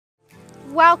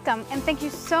Welcome, and thank you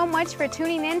so much for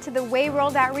tuning in to the Way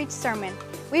World Outreach Sermon.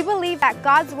 We believe that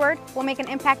God's Word will make an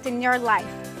impact in your life.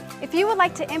 If you would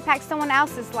like to impact someone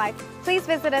else's life, please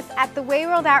visit us at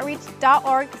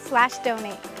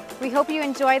thewayworldoutreach.org/donate. We hope you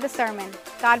enjoy the sermon.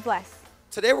 God bless.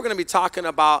 Today we're going to be talking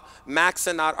about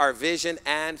maxing out our vision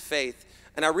and faith.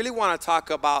 And I really want to talk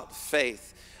about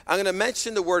faith. I'm going to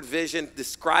mention the word vision,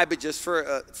 describe it just for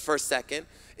a second.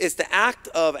 It's the act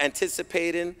of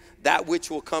anticipating that which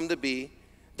will come to be,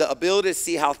 the ability to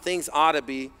see how things ought to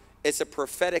be. It's a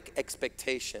prophetic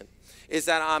expectation. Is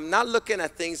that I'm not looking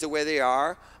at things the way they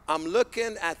are. I'm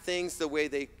looking at things the way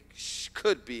they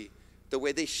could be, the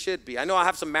way they should be. I know I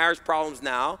have some marriage problems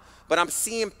now, but I'm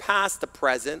seeing past the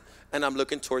present and I'm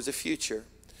looking towards the future.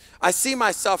 I see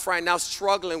myself right now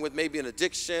struggling with maybe an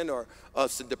addiction or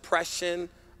some depression,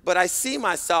 but I see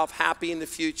myself happy in the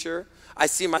future. I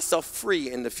see myself free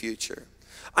in the future.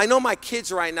 I know my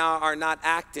kids right now are not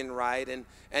acting right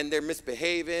and they're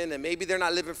misbehaving and maybe they're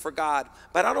not living for God,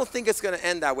 but I don't think it's going to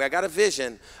end that way. I got a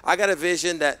vision. I got a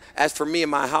vision that as for me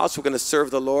and my house, we're going to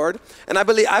serve the Lord. And I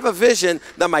have a vision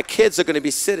that my kids are going to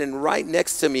be sitting right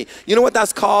next to me. You know what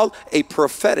that's called? A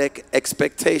prophetic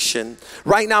expectation.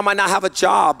 Right now I might not have a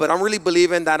job, but I'm really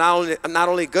believing that I'm not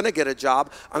only going to get a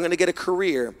job, I'm going to get a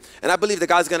career. And I believe that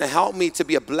God's going to help me to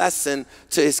be a blessing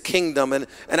to his kingdom. And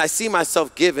I see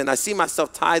myself giving. I see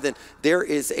myself tithing. There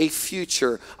is a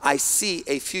future. I see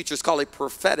a future. It's called a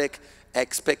prophetic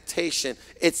expectation.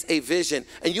 It's a vision.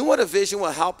 And you know what a vision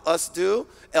will help us do?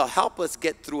 It'll help us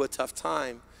get through a tough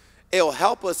time. It'll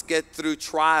help us get through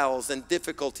trials and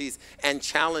difficulties and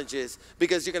challenges,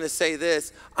 because you're going to say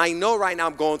this, I know right now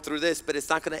I'm going through this, but it's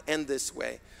not going to end this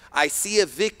way. I see a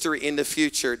victory in the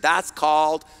future. That's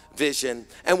called vision.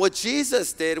 And what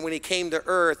Jesus did when he came to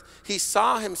earth, he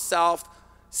saw himself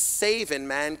saving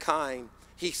mankind.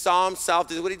 He saw himself,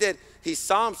 this is what he did. He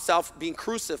saw himself being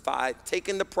crucified,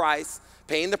 taking the price,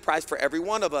 paying the price for every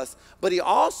one of us. But he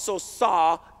also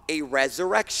saw a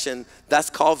resurrection.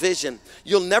 That's called vision.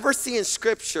 You'll never see in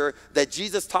scripture that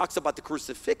Jesus talks about the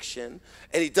crucifixion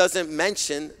and he doesn't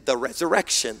mention the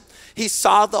resurrection. He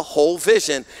saw the whole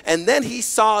vision. And then he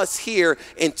saw us here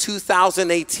in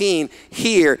 2018,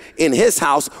 here in his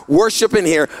house, worshiping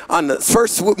here on the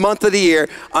first month of the year,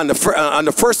 on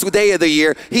the first day of the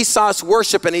year. He saw us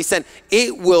worship and he said,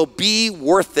 it will be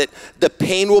worth it. The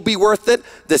pain will be worth it.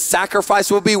 The sacrifice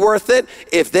will be worth it.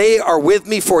 If they are with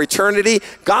me for eternity,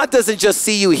 God doesn't just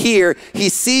see you here, he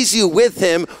sees you with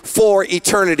him for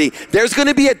eternity. There's going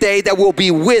to be a day that we'll be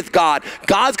with God.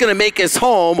 God's going to make his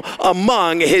home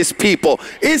among his people.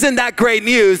 Isn't that great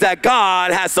news that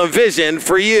God has some vision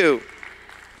for you?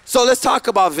 So let's talk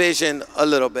about vision a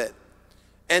little bit.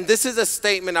 And this is a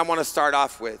statement I want to start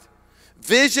off with.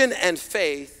 Vision and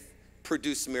faith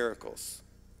produce miracles.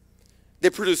 They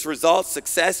produce results,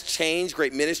 success, change,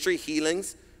 great ministry,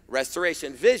 healings,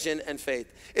 restoration. Vision and faith.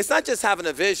 It's not just having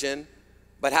a vision,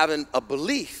 but having a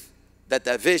belief that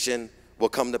that vision will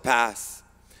come to pass.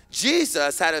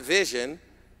 Jesus had a vision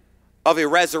of a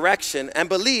resurrection and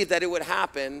believed that it would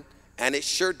happen, and it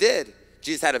sure did.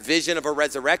 Jesus had a vision of a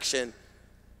resurrection,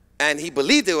 and he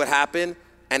believed it would happen,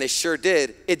 and it sure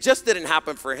did. It just didn't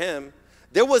happen for him.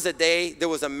 There was a day, there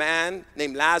was a man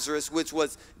named Lazarus, which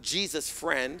was Jesus'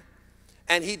 friend,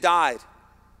 and he died.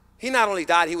 He not only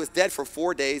died, he was dead for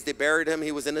 4 days. They buried him.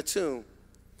 He was in a tomb.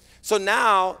 So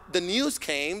now the news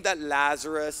came that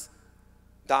Lazarus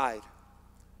died.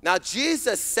 Now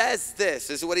Jesus says this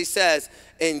is what he says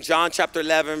in John chapter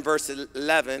 11, verse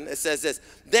 11. It says this,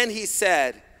 then he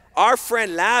said, our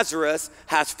friend Lazarus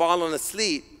has fallen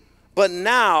asleep, but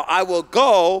now I will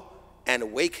go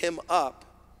and wake him up.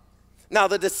 Now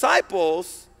the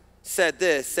disciples said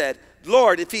this, said,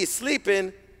 Lord, if he's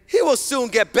sleeping, he will soon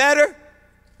get better.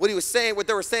 What they were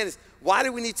saying is, why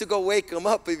do we need to go wake him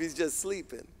up if he's just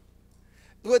sleeping?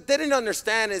 What they didn't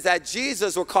understand is that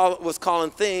Jesus was calling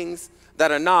things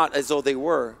that are not as though they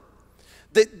were.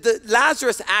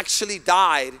 Lazarus actually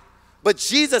died, but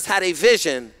Jesus had a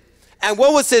vision. And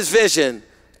what was his vision?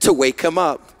 To wake him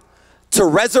up, to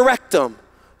resurrect him,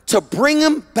 to bring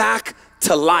him back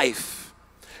to life.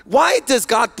 Why does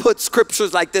God put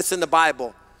scriptures like this in the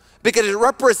Bible? Because it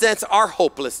represents our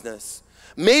hopelessness.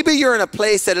 Maybe you're in a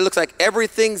place that it looks like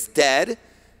everything's dead.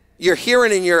 You're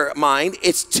hearing in your mind,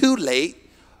 it's too late.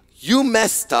 You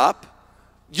messed up.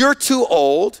 You're too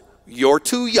old. You're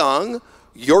too young.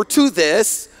 You're too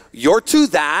this. You're too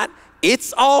that.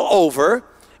 It's all over.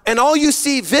 And all you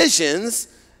see visions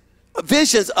of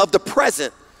the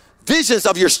present, visions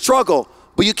of your struggle,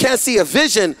 but you can't see a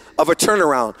vision of a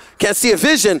turnaround. Can't see a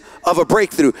vision of a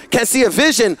breakthrough. Can't see a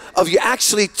vision of you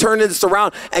actually turning this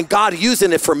around and God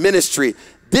using it for ministry.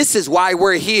 This is why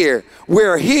we're here.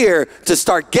 We're here to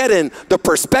start getting the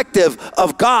perspective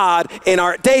of God in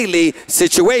our daily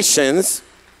situations,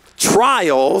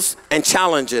 trials, and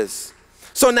challenges.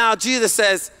 So now Jesus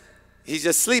says, he's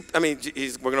just asleep. I mean,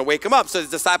 we're going to wake him up. So his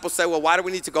disciples say, well, why do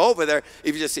we need to go over there?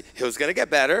 If you just see, he was going to get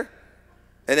better.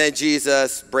 And then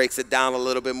Jesus breaks it down a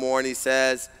little bit more, and he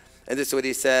says, and this is what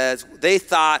he says, they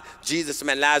thought Jesus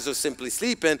meant Lazarus simply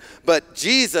sleeping, but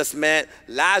Jesus meant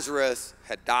Lazarus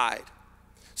had died.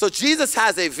 So Jesus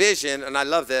has a vision, and I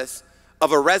love this,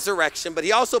 of a resurrection, but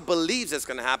he also believes it's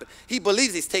going to happen. He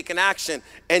believes he's taken action.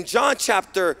 And John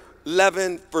chapter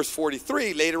 11, verse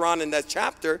 43, later on in that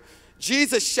chapter,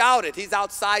 Jesus shouted. He's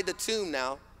outside the tomb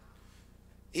now.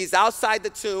 He's outside the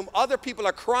tomb. Other people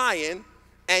are crying,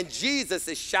 and Jesus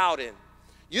is shouting.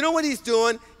 You know what he's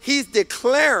doing? He's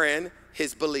declaring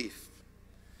his belief.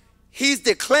 He's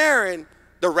declaring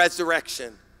the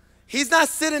resurrection. He's not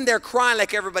sitting there crying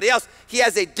like everybody else. He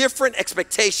has a different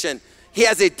expectation. He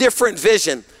has a different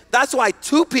vision. That's why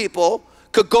two people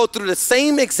could go through the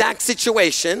same exact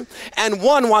situation, and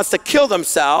one wants to kill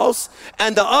themselves,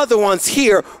 and the other one's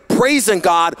here praising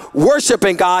God,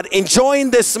 worshiping God,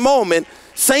 enjoying this moment.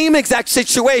 Same exact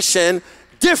situation,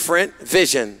 different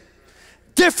vision,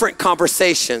 different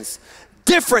conversations,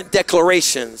 different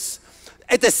declarations.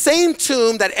 At the same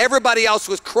tomb that everybody else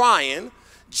was crying,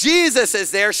 Jesus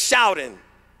is there shouting.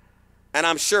 And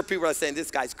I'm sure people are saying, this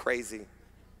guy's crazy.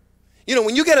 You know,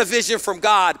 when you get a vision from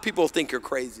God, people think you're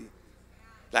crazy.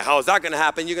 Like, how is that going to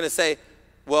happen? You're going to say,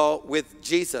 well, with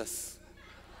Jesus,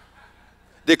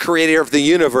 the creator of the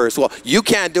universe. Well, you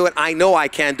can't do it. I know I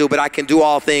can't do it, but I can do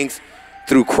all things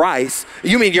through Christ.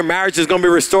 You mean your marriage is going to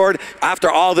be restored after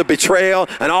all the betrayal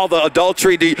and all the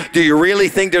adultery? Do you really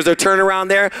think there's a turnaround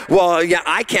there? Well, yeah,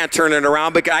 I can't turn it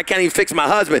around because I can't even fix my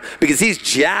husband because he's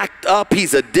jacked up,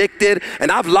 he's addicted,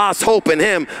 and I've lost hope in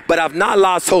him, but I've not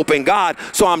lost hope in God.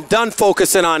 So I'm done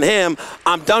focusing on him.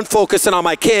 I'm done focusing on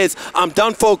my kids. I'm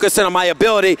done focusing on my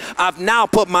ability. I've now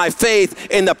put my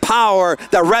faith in the power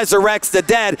that resurrects the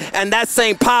dead, and that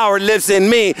same power lives in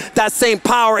me. That same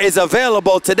power is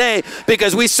available today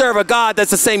because we serve a God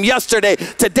that's the same yesterday,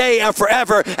 today, and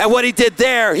forever. And what he did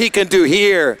there, he can do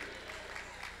here.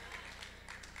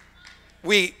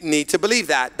 We need to believe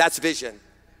that. That's vision.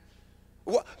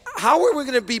 How are we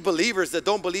going to be believers that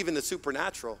don't believe in the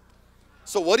supernatural?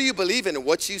 So what do you believe in?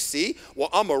 What you see? Well,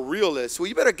 I'm a realist. Well,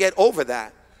 you better get over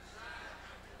that.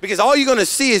 Because all you're going to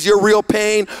see is your real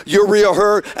pain, your real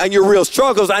hurt, and your real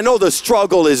struggles. I know the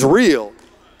struggle is real.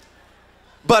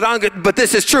 But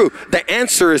this is true. The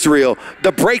answer is real.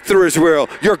 The breakthrough is real.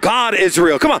 Your God is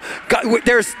real. Come on. God,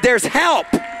 there's help.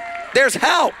 There's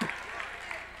help.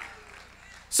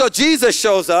 So Jesus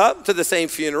shows up to the same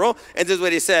funeral, and this is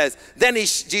what he says. Then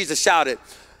Jesus shouted,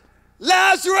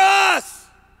 Lazarus,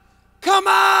 come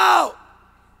out.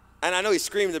 And I know he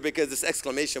screamed it because it's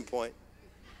exclamation point.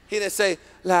 He didn't say,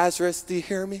 Lazarus, do you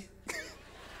hear me?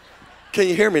 Can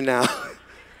you hear me now?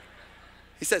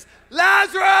 He says,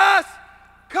 Lazarus,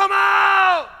 come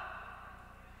out!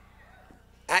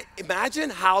 Imagine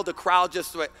how the crowd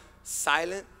just went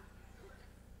silent.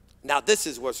 Now this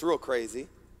is what's real crazy.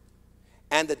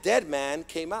 And the dead man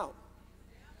came out.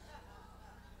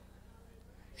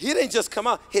 He didn't just come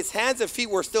out. His hands and feet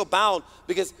were still bound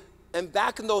because, and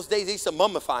back in those days, they used to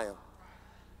mummify him.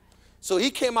 So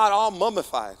he came out all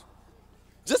mummified.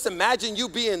 Just imagine you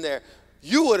being there.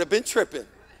 You would have been tripping.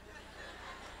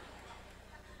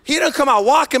 He didn't come out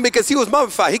walking because he was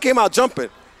mummified. He came out jumping.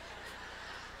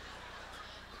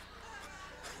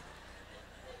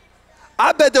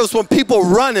 I bet there was some people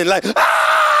running like,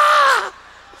 ah!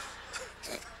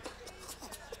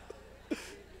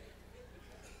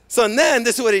 So then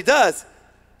this is what he does.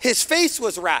 His face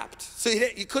was wrapped, so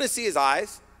you couldn't see his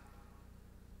eyes.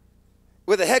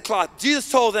 With a headcloth,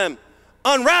 Jesus told them,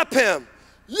 unwrap him,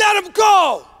 let him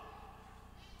go.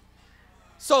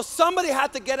 So somebody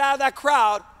had to get out of that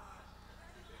crowd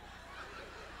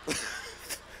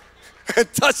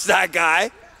and touch that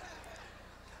guy.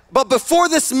 But before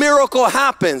this miracle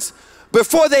happens,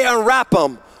 before they unwrap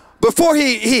him, before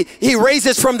he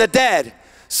raises from the dead,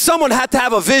 someone had to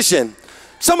have a vision.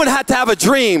 Someone had to have a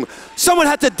dream. Someone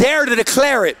had to dare to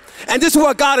declare it. And this is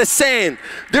what God is saying.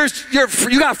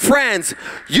 You got friends.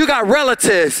 You got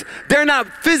relatives. They're not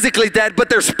physically dead, but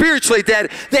they're spiritually dead.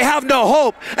 They have no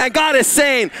hope. And God is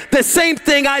saying, the same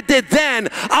thing I did then,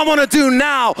 I want to do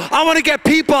now. I want to get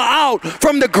people out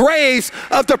from the graves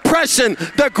of depression,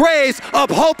 the graves of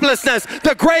hopelessness,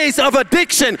 the graves of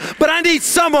addiction. But I need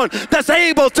someone that's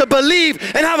able to believe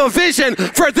and have a vision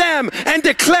for them and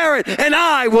declare it, and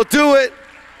I will do it.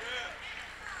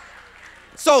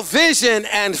 So vision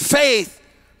and faith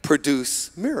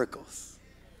produce miracles.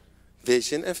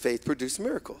 Vision and faith produce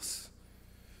miracles.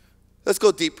 Let's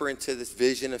go deeper into this.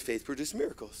 Vision and faith produce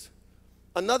miracles.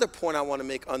 Another point I want to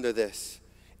make under this.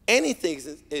 Anything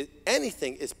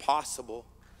is possible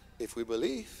if we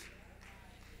believe.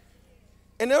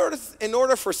 In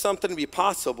order for something to be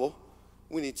possible,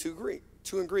 we need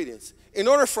two ingredients. In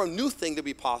order for a new thing to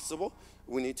be possible,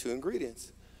 we need two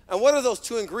ingredients. And what are those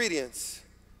two ingredients?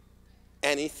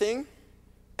 Anything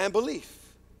and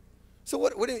belief. So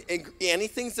what do you,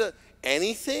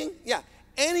 anything? Yeah,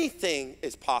 anything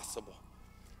is possible.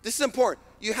 This is important.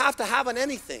 You have to have an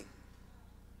anything.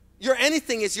 Your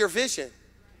anything is your vision.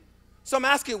 So I'm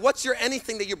asking, what's your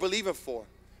anything that you're believing for?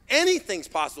 Anything's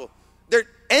possible.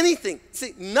 Anything.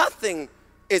 See, nothing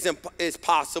is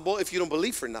possible if you don't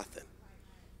believe for nothing.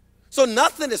 So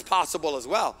nothing is possible as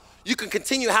well. You can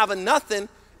continue having nothing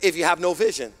if you have no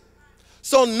vision.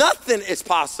 So nothing is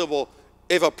possible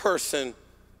if a person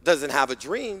doesn't have a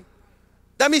dream.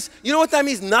 That means, you know what that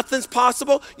means? Nothing's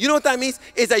possible. You know what that means?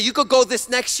 Is that you could go this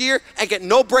next year and get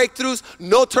no breakthroughs,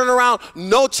 no turnaround,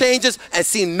 no changes, and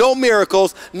see no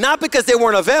miracles. Not because they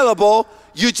weren't available.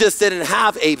 You just didn't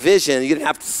have a vision. You didn't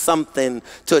have something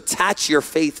to attach your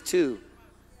faith to.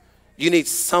 You need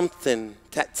something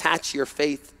to attach your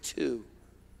faith to.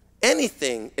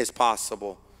 Anything is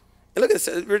possible. And look at this.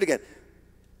 Read it again.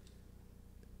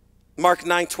 Mark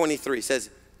 9:23 says,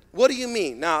 what do you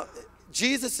mean? Now,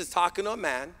 Jesus is talking to a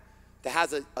man that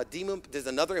has a demon. There's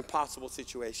another impossible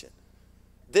situation.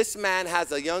 This man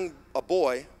has a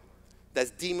boy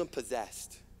that's demon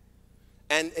possessed.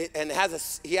 And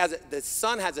the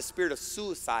son has a spirit of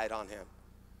suicide on him.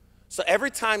 So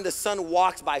every time the son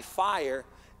walks by fire,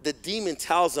 the demon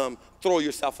tells him, throw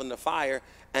yourself in the fire,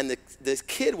 and this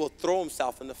kid will throw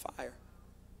himself in the fire.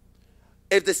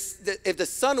 If the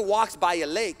son walks by a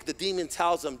lake, the demon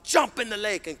tells him, jump in the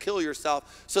lake and kill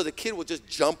yourself. So the kid will just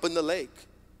jump in the lake,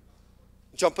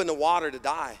 jump in the water to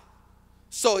die.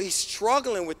 So he's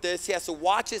struggling with this. He has to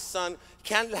watch his son.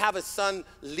 Can't have his son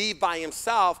leave by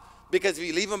himself, because if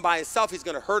you leave him by himself, he's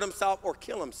going to hurt himself or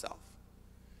kill himself.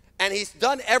 And he's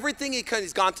done everything he can.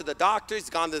 He's gone to the doctor. He's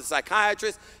gone to the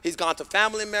psychiatrist. He's gone to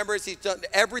family members. He's done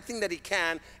everything that he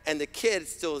can, and the kid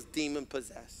still is demon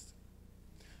possessed.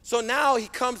 So now he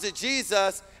comes to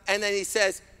Jesus, and then he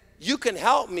says, you can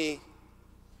help me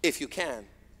if you can.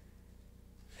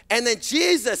 And then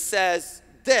Jesus says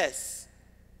this,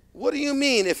 what do you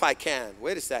mean if I can?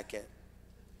 Wait a second.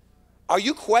 Are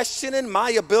you questioning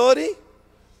my ability?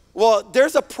 Well,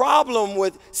 there's a problem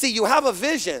with, see, you have a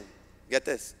vision. Get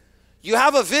this. You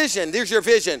have a vision. There's your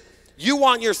vision. You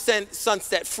want your son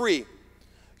set free.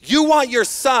 You want your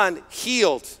son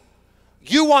healed.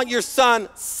 You want your son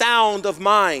sound of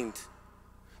mind.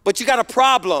 But you got a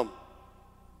problem.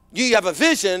 You have a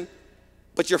vision,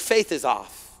 but your faith is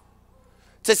off.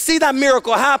 To see that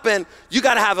miracle happen, you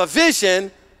got to have a vision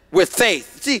with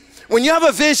faith. See, when you have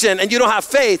a vision and you don't have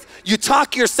faith, you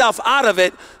talk yourself out of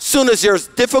it soon as there's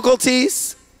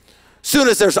difficulties, soon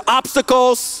as there's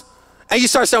obstacles, and you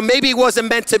start saying, maybe it wasn't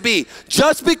meant to be.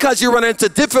 Just because you run into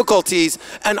difficulties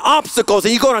and obstacles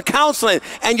and you go to counseling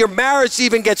and your marriage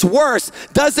even gets worse,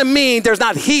 doesn't mean there's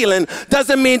not healing,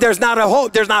 doesn't mean there's not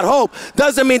hope,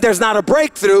 doesn't mean there's not a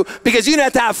breakthrough, because you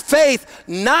have to have faith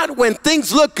not when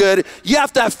things look good. You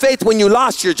have to have faith when you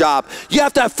lost your job. You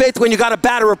have to have faith when you got a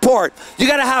bad report. You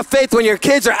got to have faith when your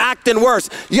kids are acting worse.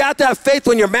 You have to have faith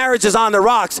when your marriage is on the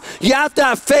rocks. You have to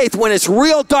have faith when it's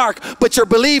real dark, but you're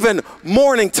believing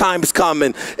morning time is coming.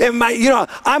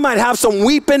 I might have some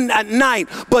weeping at night,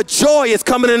 but joy is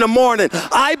coming in the morning.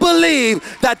 I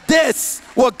believe that this,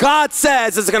 what God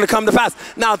says, is going to come to pass.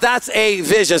 Now that's a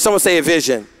vision. Someone say a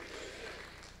vision.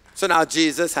 So now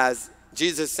Jesus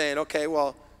saying, okay,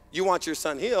 well, you want your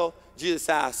son healed? Jesus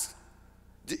asks,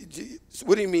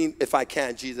 what do you mean if I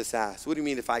can? Jesus asks, what do you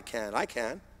mean if I can? I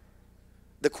can.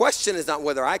 The question is not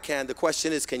whether I can. The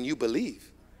question is, can you believe?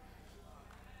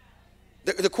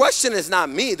 The question is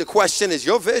not me. The question is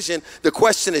your vision. The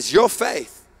question is your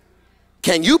faith.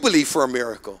 Can you believe for a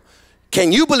miracle?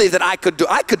 Can you believe that I could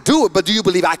do it, but do you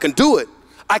believe I can do it?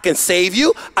 I can save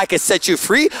you. I can set you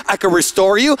free. I can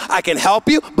restore you. I can help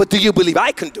you, but do you believe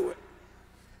I can do it?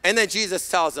 And then Jesus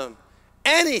tells them,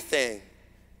 anything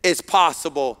is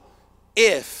possible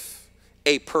if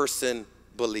a person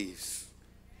believes.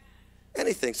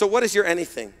 Anything. So what is your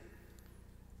anything?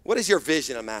 What is your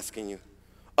vision, I'm asking you?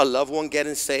 A loved one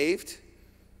getting saved,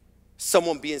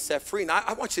 someone being set free. Now,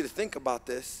 I want you to think about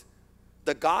this.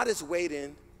 That God is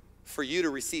waiting for you to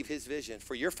receive his vision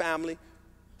for your family,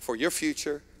 for your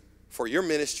future, for your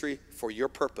ministry, for your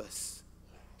purpose.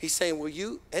 He's saying,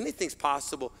 anything's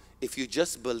possible if you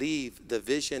just believe the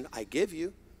vision I give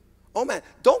you. Oh man,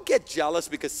 don't get jealous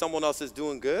because someone else is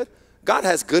doing good. God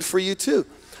has good for you too.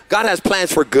 God has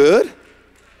plans for good,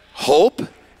 hope,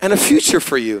 and a future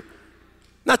for you.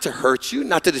 Not to hurt you,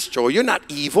 not to destroy you, not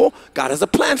evil. God has a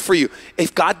plan for you.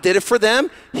 If God did it for them,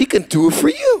 he can do it for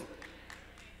you.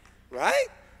 Right?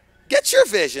 Get your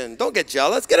vision. Don't get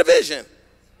jealous. Get a vision.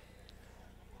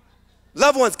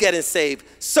 Loved ones getting saved.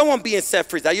 Someone being set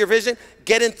free. Is that your vision?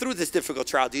 Getting through this difficult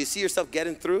trial. Do you see yourself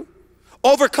getting through?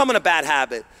 Overcoming a bad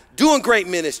habit. Doing great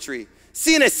ministry.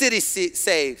 Seeing a city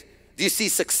saved. Do you see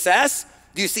success?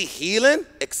 Do you see healing,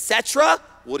 etc.?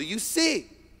 What do you see?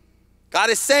 God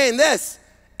is saying this.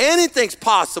 Anything's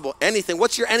possible. Anything.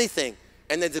 What's your anything?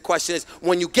 And then the question is,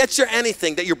 when you get your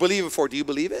anything that you're believing for, do you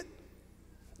believe it?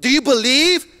 Do you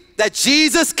believe that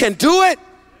Jesus can do it?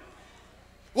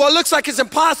 Well, it looks like it's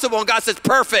impossible. And God says,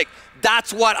 perfect.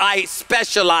 That's what I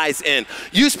specialize in.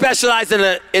 You specialize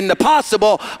in the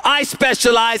possible. I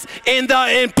specialize in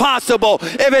the impossible.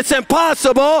 If it's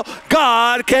impossible,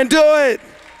 God can do it.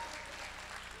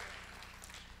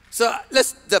 So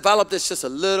let's develop this just a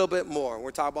little bit more.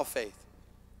 We're talking about faith.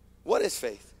 What is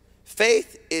faith?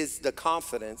 Faith is the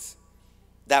confidence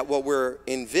that what we're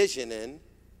envisioning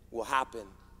will happen.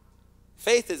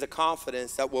 Faith is a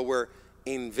confidence that what we're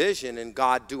envisioning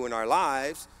God do in our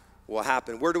lives will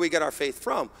happen. Where do we get our faith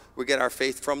from? We get our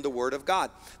faith from the Word of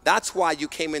God. That's why you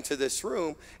came into this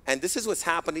room, and this is what's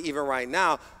happening even right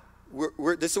now.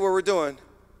 This is what we're doing.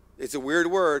 It's a weird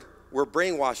word. We're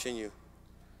brainwashing you.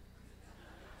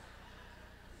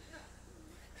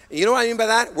 You know what I mean by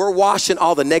that? We're washing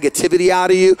all the negativity out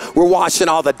of you. We're washing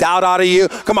all the doubt out of you.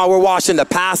 Come on, we're washing the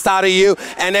past out of you.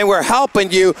 And then we're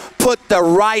helping you put the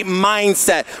right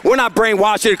mindset. We're not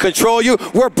brainwashing to control you.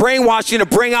 We're brainwashing to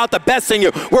bring out the best in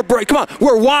you. Come on,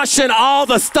 we're washing all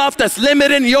the stuff that's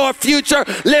limiting your future,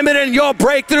 limiting your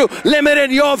breakthrough,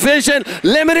 limiting your vision,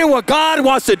 limiting what God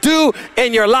wants to do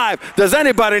in your life. Does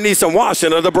anybody need some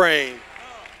washing of the brain?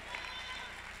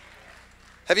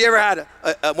 Have you ever had,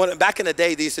 back in the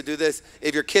day, they used to do this.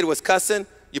 If your kid was cussing,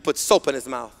 you put soap in his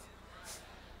mouth.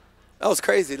 That was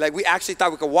crazy. Like, we actually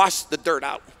thought we could wash the dirt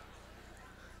out.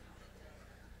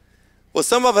 Well,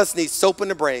 some of us need soap in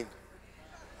the brain.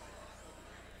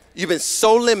 You've been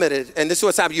so limited, and this is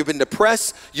what's happened. You've been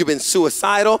depressed, you've been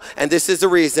suicidal, and this is the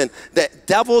reason. The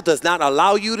devil does not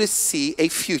allow you to see a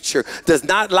future, does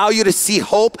not allow you to see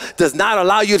hope, does not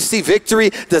allow you to see victory,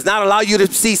 does not allow you to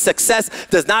see success,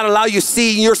 does not allow you to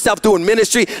see yourself doing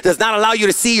ministry, does not allow you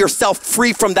to see yourself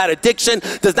free from that addiction,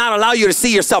 does not allow you to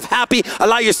see yourself happy,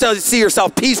 allow yourself to see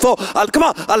yourself peaceful. Come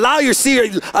on, allow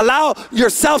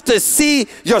yourself to see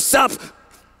yourself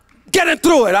getting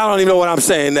through it. I don't even know what I'm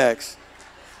saying next.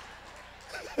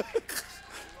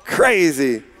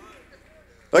 Crazy.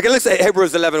 Okay, let's say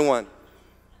Hebrews 11:1.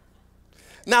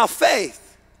 Now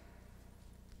faith,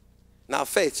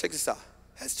 check this out.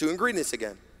 Has two ingredients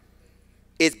again.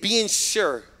 It's being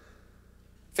sure.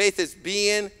 Faith is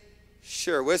being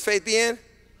sure. What is faith being?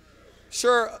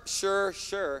 Sure.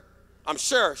 I'm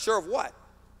sure of what?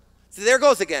 See, there it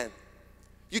goes again.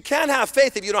 You can't have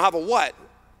faith if you don't have a what.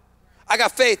 I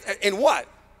got faith in what?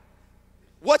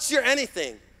 What's your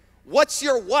anything? What's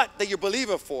your what that you're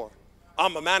believing for?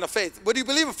 I'm a man of faith. What are you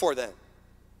believing for then?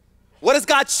 What does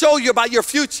God show you about your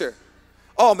future?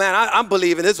 Oh man, I'm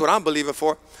believing this is what I'm believing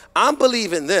for. I'm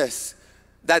believing this,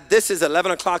 that this is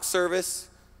 11 o'clock service.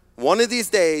 One of these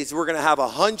days, we're gonna have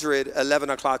 100 11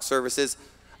 o'clock services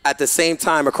at the same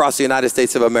time across the United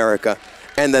States of America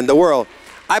and then the world.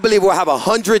 I believe we'll have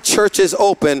 100 churches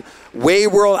open, Way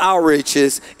World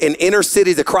outreaches in inner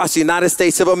cities across the United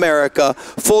States of America,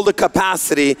 full to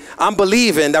capacity. I'm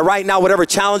believing that right now, whatever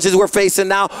challenges we're facing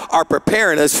now are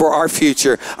preparing us for our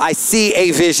future. I see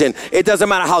a vision. It doesn't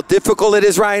matter how difficult it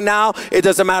is right now. It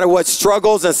doesn't matter what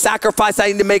struggles and sacrifice I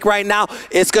need to make right now.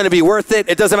 It's going to be worth it.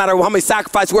 It doesn't matter how many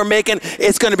sacrifices we're making.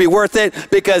 It's going to be worth it,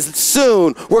 because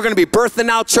soon we're going to be birthing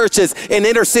out churches in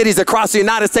inner cities across the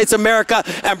United States of America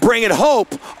and bringing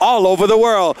hope all over the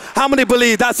world. How many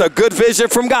believe that's a good vision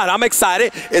from God? I'm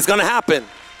excited. It's going to happen.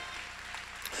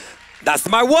 That's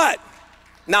my what.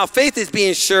 Now, faith is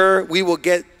being sure we will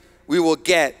get.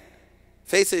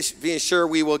 Faith is being sure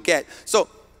we will get. So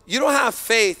you don't have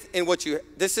faith in what you,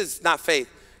 this is not faith.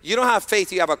 You don't have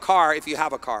faith you have a car if you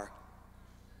have a car.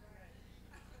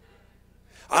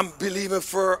 I'm believing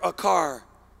for a car.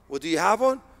 Well, do you have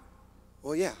one?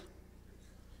 Well, yeah.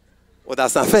 Well,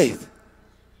 that's not faith.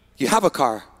 You have a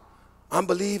car. I'm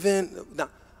believing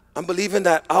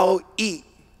that I'll eat.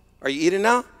 Are you eating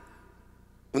now?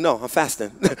 Well, no, I'm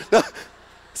fasting.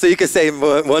 So you can say,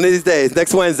 one of these days,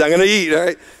 next Wednesday, I'm going to eat, all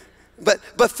right?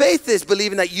 But faith is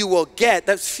believing that you will get,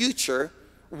 that's future.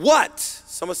 What?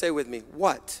 Someone say with me,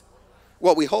 what?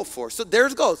 what we hope for. So there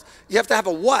it goes. You have to have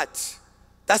a what.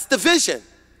 That's the vision.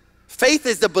 Faith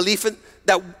is the belief in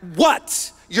that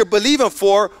what you're believing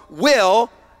for will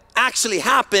actually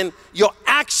happen. You'll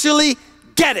actually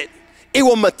get it. It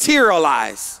will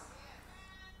materialize.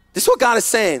 This is what God is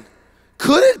saying.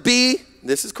 Could it be,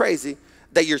 this is crazy,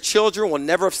 that your children will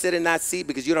never sit in that seat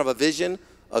because you don't have a vision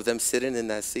of them sitting in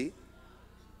that seat?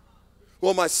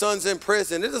 Well, my son's in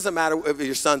prison. It doesn't matter if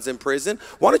your son's in prison.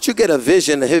 Why don't you get a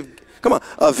vision of, come on,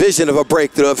 a vision of a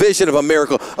breakthrough, a vision of a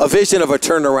miracle, a vision of a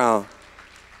turnaround.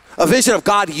 A vision of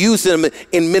God using them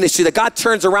in ministry, that God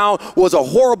turns around was a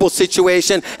horrible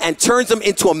situation and turns them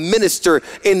into a minister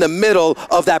in the middle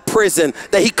of that prison.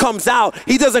 That he comes out,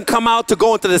 he doesn't come out to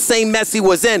go into the same mess he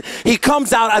was in. He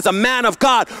comes out as a man of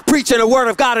God, preaching the word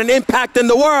of God and impacting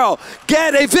the world.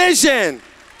 Get a vision.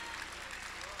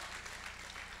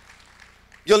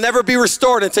 You'll never be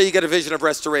restored until you get a vision of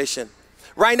restoration.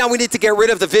 Right now, we need to get rid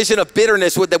of the vision of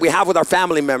bitterness that we have with our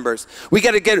family members. We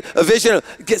got to get a vision,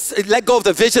 let go of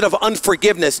the vision of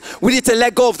unforgiveness. We need to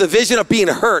let go of the vision of being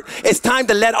hurt. It's time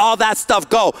to let all that stuff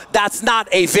go. That's not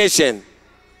a vision.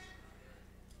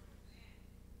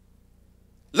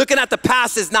 Looking at the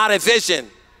past is not a vision.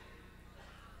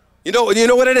 You know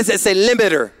what it is? It's a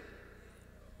limiter.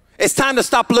 It's time to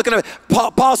stop looking at it.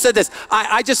 Paul said this,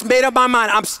 I just made up my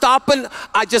mind. I'm stopping.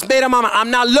 I just made up my mind.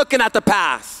 I'm not looking at the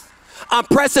past. I'm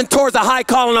pressing towards the high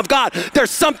calling of God.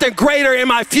 There's something greater in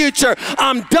my future.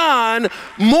 I'm done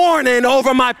mourning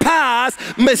over my past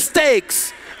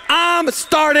mistakes. I'm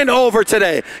starting over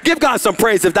today. Give God some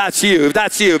praise if that's you, if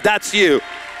that's you, if that's you.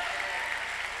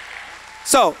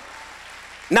 So,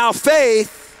 now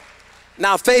faith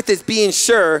is being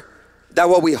sure that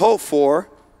what we hope for,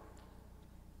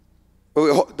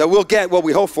 that we'll get what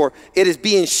we hope for. It is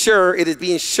being sure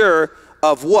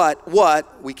of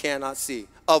what we cannot see.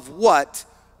 Of what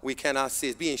we cannot see.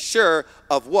 It's being sure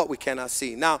of what we cannot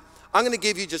see. Now, I'm going to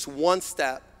give you just one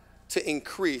step to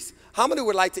increase. How many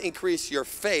would like to increase your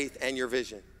faith and your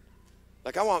vision?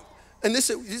 Like I want, and this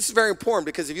is very important,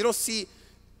 because if you don't see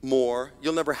more,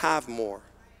 you'll never have more.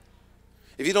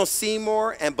 If you don't see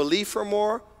more and believe for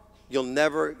more, you'll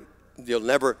never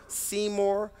see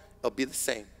more. It'll be the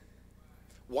same.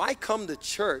 Why come to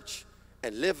church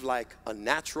and live like a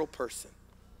natural person?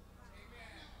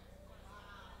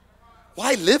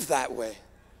 Why live that way?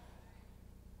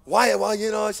 Why? Well,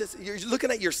 it's just, you're looking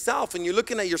at yourself and you're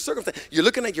looking at your circumstance. You're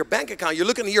looking at your bank account. You're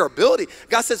looking at your ability.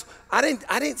 God says, I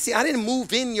didn't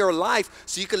move in your life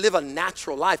so you can live a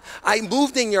natural life. I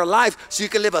moved in your life so you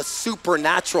can live a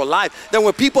supernatural life. Then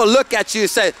when people look at you and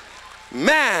say,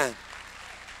 man,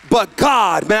 but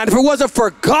God, man, if it wasn't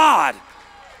for God.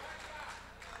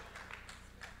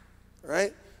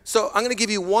 Right? So I'm going to give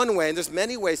you one way, and there's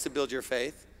many ways to build your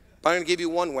faith, but I'm going to give you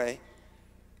one way.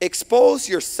 Expose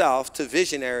yourself to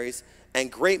visionaries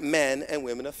and great men and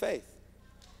women of faith.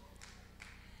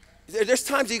 There's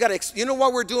times you got to, you know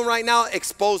what we're doing right now?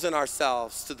 Exposing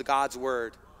ourselves to the God's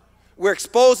word. We're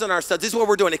exposing ourselves. This is what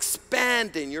we're doing,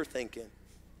 expanding your thinking.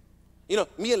 You know,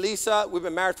 me and Lisa, we've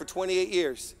been married for 28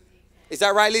 years. Is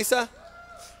that right, Lisa?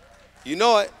 You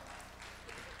know it.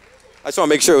 I just want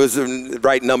to make sure it was the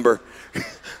right number.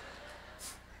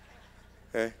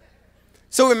 Okay.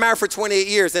 So we've been married for 28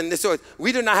 years, and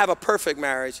we do not have a perfect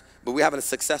marriage, but we have a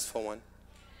successful one.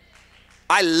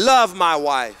 I love my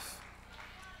wife,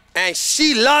 and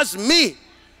she loves me.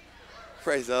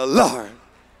 Praise the Lord.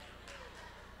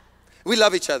 We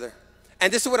love each other.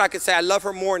 And this is what I could say. I love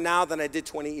her more now than I did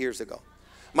 20 years ago.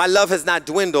 My love has not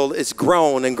dwindled. It's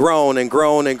grown and grown and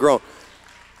grown and grown.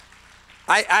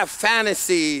 I have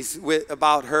fantasies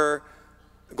about her,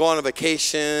 going on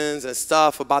vacations and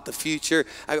stuff, about the future.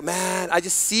 I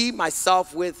just see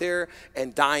myself with her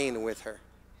and dying with her.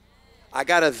 I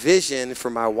got a vision for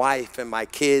my wife and my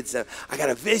kids. And I got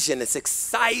a vision. It's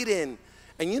exciting.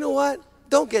 And you know what?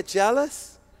 Don't get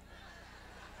jealous.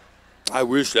 I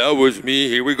wish that was me.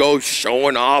 Here we go,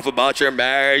 showing off about your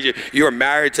marriage. You're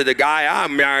married to the guy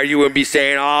I'm married. You wouldn't be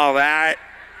saying all that.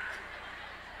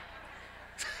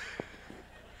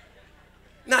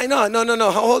 No.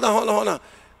 Hold on.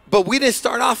 But we didn't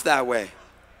start off that way.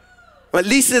 At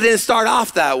least it didn't start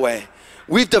off that way.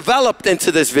 We've developed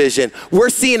into this vision. We're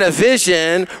seeing a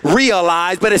vision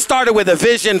realized, but it started with a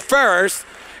vision first,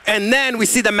 and then we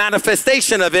see the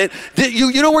manifestation of it.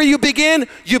 You know where you begin?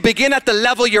 You begin at the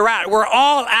level you're at. We're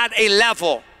all at a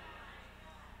level.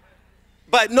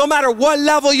 But no matter what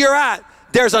level you're at,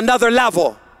 there's another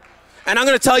level. And I'm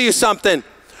going to tell you something.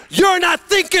 You're not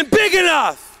thinking big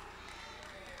enough.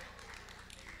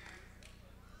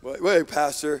 Wait,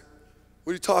 Pastor,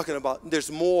 what are you talking about?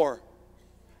 There's more.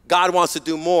 God wants to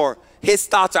do more. His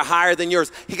thoughts are higher than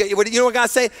yours. You know what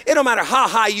God's saying? It don't matter how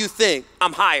high you think,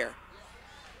 I'm higher.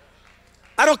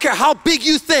 I don't care how big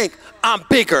you think, I'm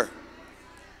bigger.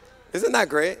 Isn't that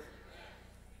great?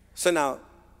 So now,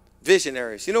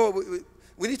 visionaries. You know what?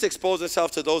 We need to expose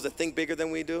ourselves to those that think bigger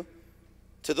than we do,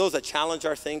 to those that challenge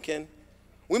our thinking.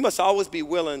 We must always be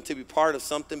willing to be part of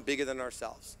something bigger than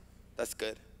ourselves. That's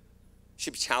good.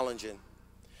 Should be challenging.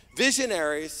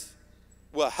 Visionaries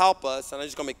will help us, and I'm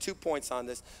just going to make 2 points on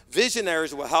this.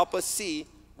 Visionaries will help us see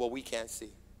what we can't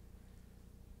see.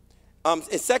 In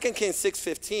 2 Kings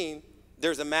 6:15,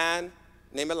 there's a man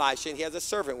named Elisha, and he has a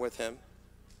servant with him,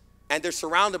 and they're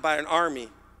surrounded by an army.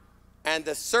 And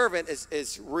the servant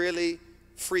is really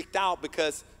freaked out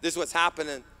because this is what's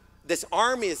happening. This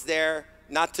army is there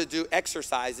not to do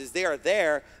exercises. They are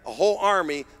there, a whole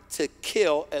army, to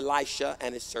kill Elisha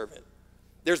and his servant.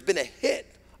 There's been a hit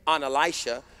on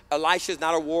Elisha. Elisha is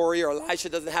not a warrior. Elisha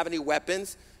doesn't have any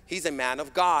weapons. He's a man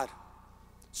of God.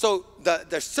 So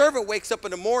the servant wakes up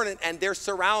in the morning and they're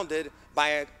surrounded by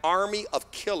an army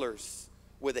of killers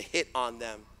with a hit on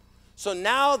them. So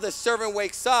now the servant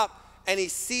wakes up and he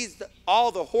sees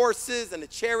all the horses and the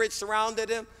chariots surrounded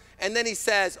him. And then he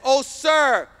says, "Oh,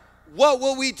 sir, what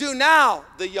will we do now?"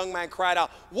 The young man cried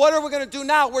out, "What are we going to do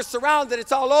now? We're surrounded.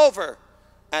 It's all over."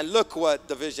 And look what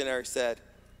the visionary said.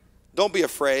 "Don't be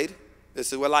afraid."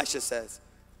 This is what Elisha says.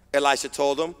 Elisha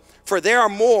told him, "For there are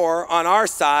more on our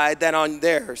side than on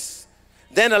theirs."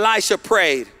 Then Elisha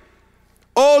prayed,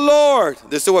 "Oh, Lord,"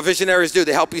 this is what visionaries do.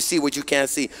 They help you see what you can't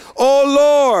see. "Oh,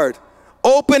 Lord,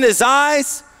 open his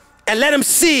eyes and let him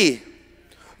see."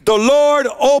 The Lord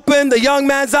opened the young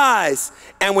man's eyes,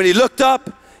 and when he looked up,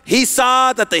 he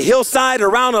saw that the hillside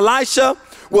around Elisha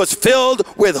was filled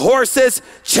with horses,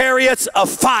 chariots of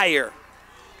fire.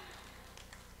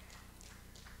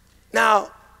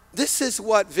 Now, this is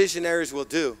what visionaries will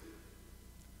do.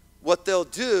 What they'll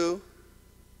do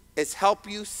is help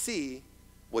you see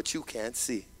what you can't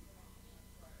see.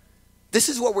 This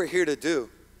is what we're here to do.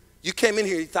 You came in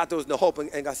here, you thought there was no hope,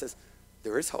 and God says,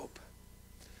 there is hope.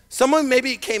 Someone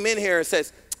maybe came in here and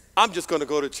says, "I'm just going to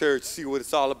go to church, see what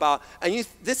it's all about." And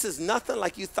this is nothing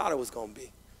like you thought it was going to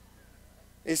be.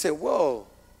 And you say, "Whoa,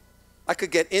 I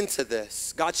could get into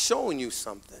this." God's showing you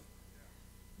something.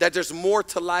 That there's more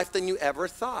to life than you ever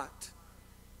thought.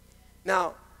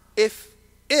 Now, if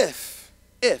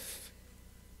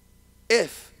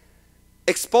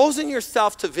exposing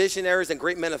yourself to visionaries and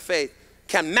great men of faith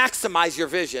can maximize your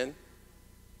vision,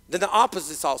 then the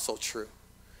opposite is also true.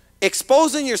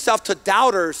 Exposing yourself to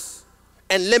doubters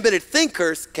and limited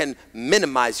thinkers can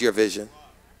minimize your vision.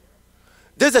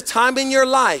 There's a time in your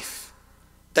life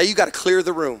that you got to clear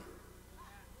the room.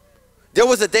 There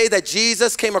was a day that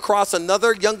Jesus came across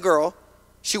another young girl.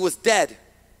 She was dead.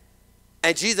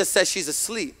 And Jesus says she's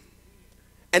asleep.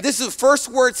 And this is the first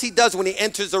words he does when he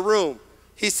enters the room.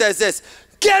 He says this,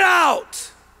 "Get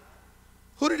out!"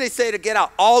 Who did they say to get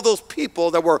out? All those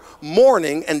people that were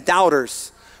mourning and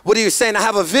doubters. What are you saying? I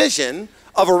have a vision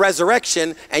of a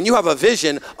resurrection and you have a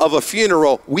vision of a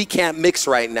funeral. We can't mix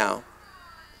right now.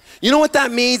 You know what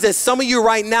that means? Is some of you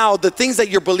right now, the things that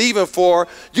you're believing for,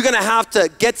 you're going to have to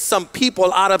get some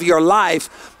people out of your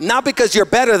life, not because you're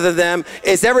better than them,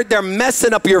 they're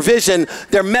messing up your vision,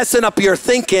 they're messing up your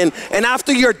thinking, and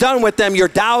after you're done with them, you're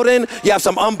doubting, you have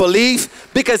some unbelief,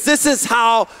 because this is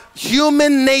how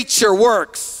human nature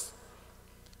works.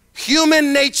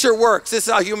 Human nature works. This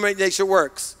is how human nature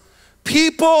works.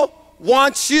 People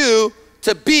want you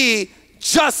to be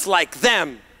just like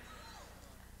them.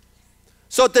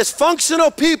 So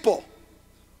dysfunctional people,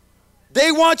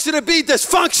 they want you to be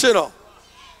dysfunctional.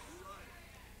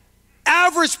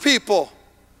 Average people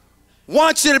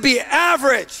want you to be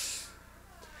average.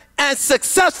 And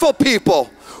successful people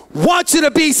want you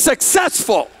to be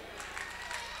successful.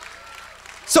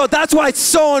 So that's why it's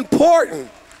so important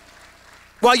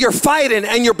while you're fighting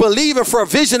and you're believing for a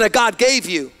vision that God gave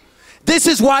you. This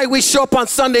is why we show up on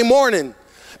Sunday morning.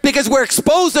 Because we're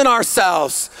exposing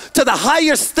ourselves to the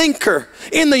highest thinker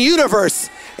in the universe.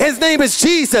 His name is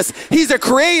Jesus. He's the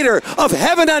creator of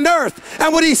heaven and earth.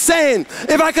 And what he's saying,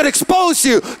 if I could expose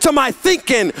you to my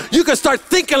thinking, you can start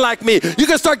thinking like me. You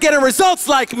can start getting results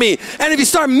like me. And if you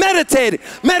start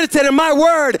meditating my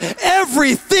word,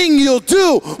 everything you'll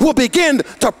do will begin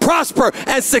to prosper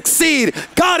and succeed.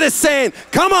 God is saying,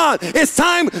 come on, it's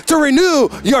time to renew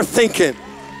your thinking.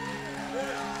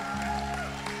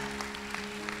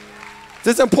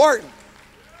 This is important.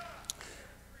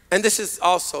 And this is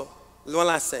also, one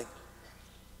last thing.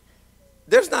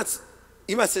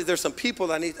 You might say there's some people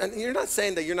that need, and you're not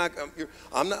saying that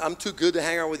I'm too good to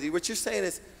hang out with you. What you're saying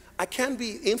is, I can't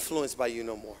be influenced by you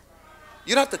no more.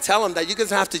 You don't have to tell them that. You're going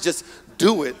to have to just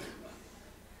do it.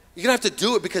 You're going to have to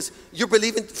do it because you're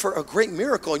believing for a great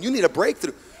miracle and you need a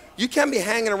breakthrough. You can't be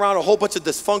hanging around a whole bunch of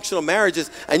dysfunctional marriages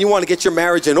and you want to get your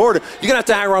marriage in order. You're going to have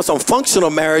to hang around some functional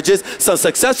marriages, some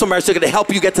successful marriages that are going to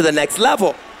help you get to the next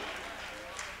level.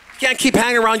 You can't keep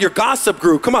hanging around your gossip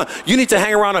group. Come on, you need to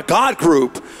hang around a God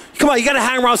group. Come on, you got to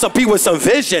hang around some people with some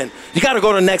vision. You got to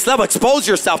go to the next level. Expose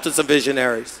yourself to some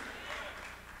visionaries.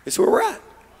 It's where we're at.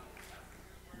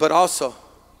 But also,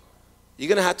 you're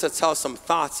going to have to tell some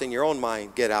thoughts in your own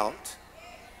mind, get out.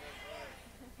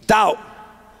 Doubt,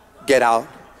 get out.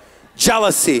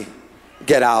 Jealousy,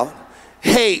 get out.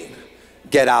 Hate,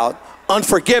 get out.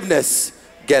 Unforgiveness,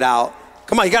 get out.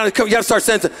 Come on, you gotta start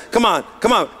saying, come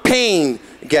on. Pain,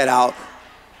 get out.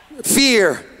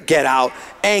 Fear, get out.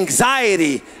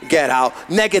 Anxiety, get out.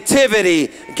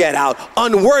 Negativity, get out.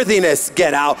 Unworthiness,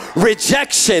 get out.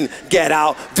 Rejection, get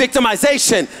out.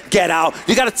 Victimization, get out.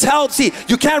 You gotta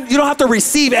you don't have to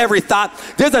receive every thought.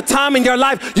 There's a time in your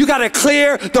life you gotta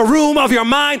clear the room of your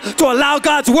mind to allow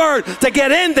God's word to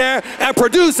get in there and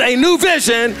produce a new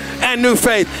vision and new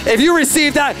faith. If you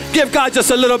receive that, give God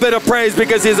just a little bit of praise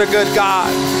because he's a good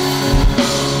God.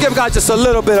 Give God just a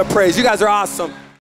little bit of praise. You guys are awesome.